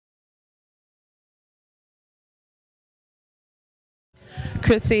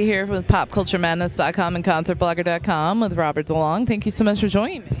Christy here with PopCultureMadness.com and ConcertBlogger.com with Robert DeLong. Thank you so much for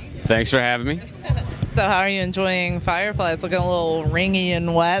joining me. Thanks for having me. So how are you enjoying Firefly? It's looking a little ringy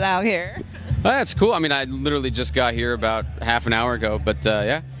and wet out here. Well, that's cool. I mean, I literally just got here about half an hour ago, but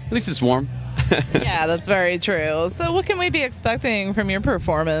yeah, at least it's warm. Yeah, that's very true. So what can we be expecting from your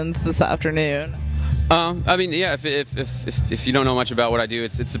performance this afternoon? I mean, yeah, if you don't know much about what I do,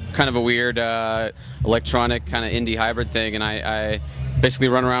 it's kind of a weird electronic kind of indie hybrid thing, and I basically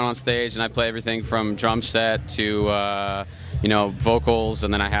run around on stage and I play everything from drum set to vocals,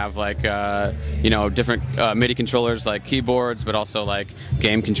 and then I have like different MIDI controllers like keyboards, but also like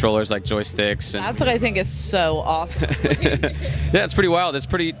game controllers like joysticks. And that's what I think is so awesome. Yeah, it's pretty wild. It's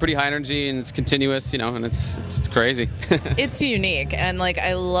pretty high energy, and it's continuous, and it's crazy. It's unique, and like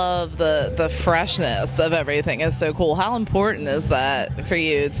I love the freshness of everything. It's so cool. How important is that for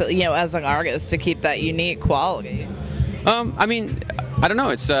you to, as an artist, to keep that unique quality? I mean, I don't know.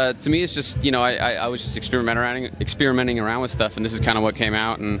 It's to me, it's just I was just experimenting around with stuff, and this is kind of what came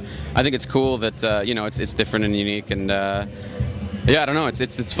out, and I think it's cool that it's different and unique, and yeah, I don't know.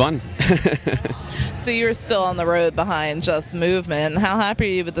 It's fun. So you're still on the road behind Just Movement. How happy are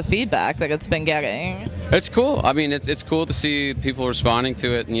you with the feedback that it's been getting? It's cool. I mean, it's cool to see people responding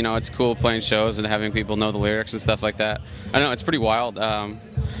to it, and it's cool playing shows and having people know the lyrics and stuff like that. I don't know. It's pretty wild.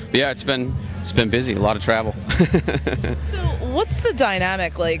 But yeah, it's been busy. A lot of travel. So what's the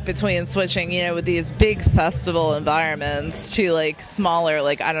dynamic like between switching, with these big festival environments to like smaller,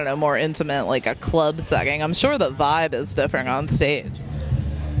 like, I don't know, more intimate, like a club setting? I'm sure the vibe is different on stage.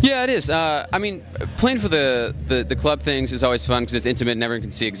 Yeah, it is. I mean, playing for the club things is always fun because it's intimate and everyone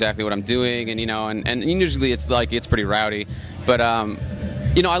can see exactly what I'm doing, and and usually it's pretty rowdy. But I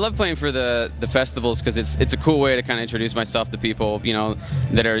love playing for the festivals because it's a cool way to kind of introduce myself to people,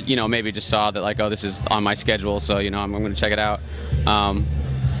 that are, maybe just saw that like, oh, this is on my schedule, so, I'm going to check it out.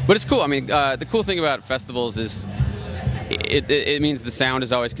 But it's cool. I mean, the cool thing about festivals is it means the sound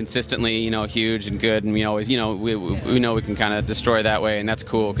is always consistently, huge and good, and we always, we know we can kind of destroy that way, and that's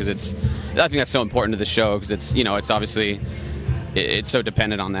cool because I think that's so important to the show because it's obviously, it's so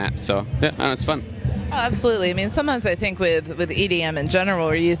dependent on that. So, yeah, it's fun. Oh, absolutely. I mean, sometimes I think with EDM in general,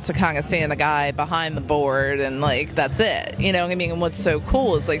 we're used to kind of seeing the guy behind the board and like that's it. I mean, and what's so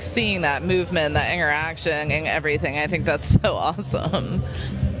cool is like seeing that movement, that interaction, and everything. I think that's so awesome.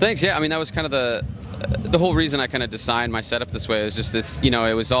 Thanks. Yeah, I mean, that was kind of the whole reason I kind of designed my setup this way. It was just this,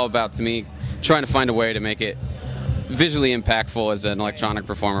 it was all about, to me, trying to find a way to make it visually impactful as an electronic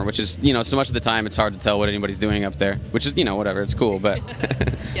performer, which is, so much of the time it's hard to tell what anybody's doing up there, which is, whatever, it's cool, but...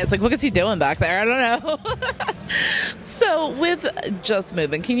 Yeah, it's like, what is he doing back there? I don't know. So with Just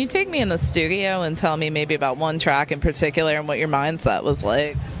Moving, can you take me in the studio and tell me maybe about one track in particular and what your mindset was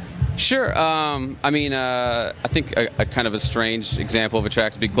like? Sure. I mean, I think a kind of a strange example of a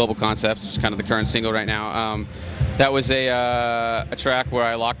track would be Global Concepts, which is kind of the current single right now. That was a track where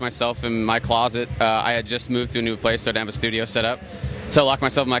I locked myself in my closet. I had just moved to a new place, so I didn't have a studio set up. So I locked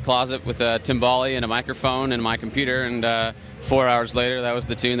myself in my closet with a timbali and a microphone and my computer, and 4 hours later, that was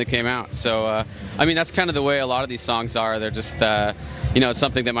the tune that came out. So, I mean, that's kind of the way a lot of these songs are. They're just, it's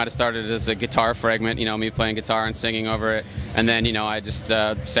something that might have started as a guitar fragment, me playing guitar and singing over it. And then, I just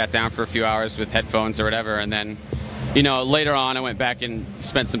sat down for a few hours with headphones or whatever. And then, later on, I went back and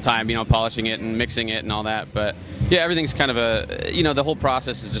spent some time, polishing it and mixing it and all that. But, yeah, everything's kind of the whole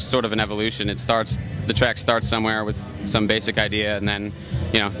process is just sort of an evolution. The track starts somewhere with some basic idea, and then,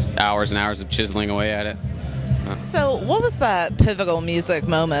 it's hours and hours of chiseling away at it. So what was that pivotal music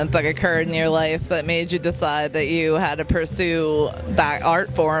moment that occurred in your life that made you decide that you had to pursue that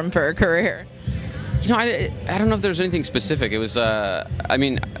art form for a career? I don't know if there's anything specific. It was, I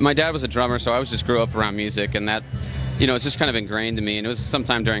mean, my dad was a drummer, so I just grew up around music, and that, it's just kind of ingrained in me. And it was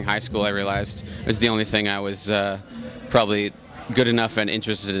sometime during high school I realized it was the only thing I was probably good enough and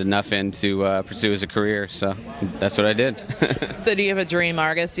interested enough in to pursue as a career, so that's what I did. So do you have a dream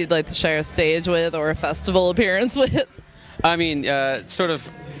artist you'd like to share a stage with or a festival appearance with? I mean, sort of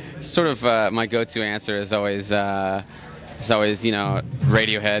my go-to answer is always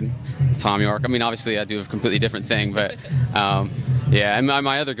Radiohead, Tom York. I mean, obviously I do a completely different thing, but yeah, and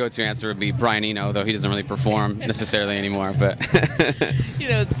my other go-to answer would be Brian Eno, though he doesn't really perform necessarily anymore. But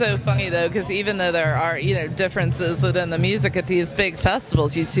it's so funny though, because even though there are differences within the music at these big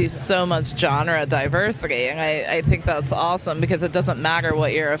festivals, you see so much genre diversity, and I think that's awesome because it doesn't matter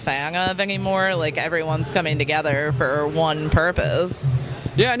what you're a fan of anymore. Like everyone's coming together for one purpose.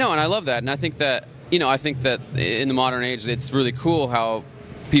 Yeah, no, and I love that, and I think that in the modern age, it's really cool how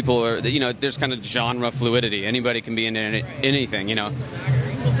people are, there's kind of genre fluidity. Anybody can be in anything,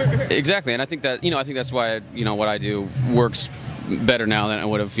 Exactly, and I think that, that's why, what I do works better now than it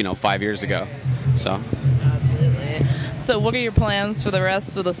would have, 5 years ago. So. Absolutely. So what are your plans for the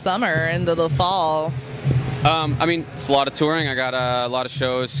rest of the summer into the fall? I mean, it's a lot of touring. I got a lot of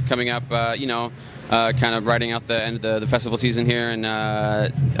shows coming up, kind of writing out the end of the festival season here in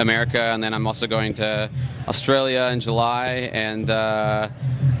America, and then I'm also going to Australia in July, and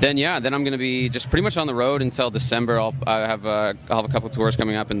then I'm going to be just pretty much on the road until December. I'll have a couple tours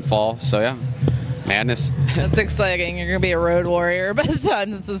coming up in fall, so yeah. Madness. That's exciting. You're going to be a road warrior by the time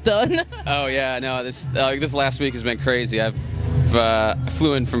this is done. Oh, yeah. No, this last week has been crazy. I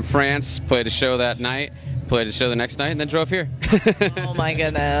flew in from France, played a show that night, played a show the next night, and then drove here. Oh, my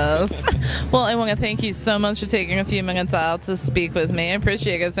goodness. Well, I want to thank you so much for taking a few minutes out to speak with me. I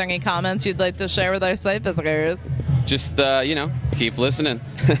appreciate it. Is there any comments you'd like to share with our site visitors? Just, keep listening.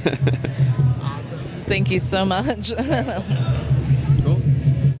 Awesome. Thank you so much.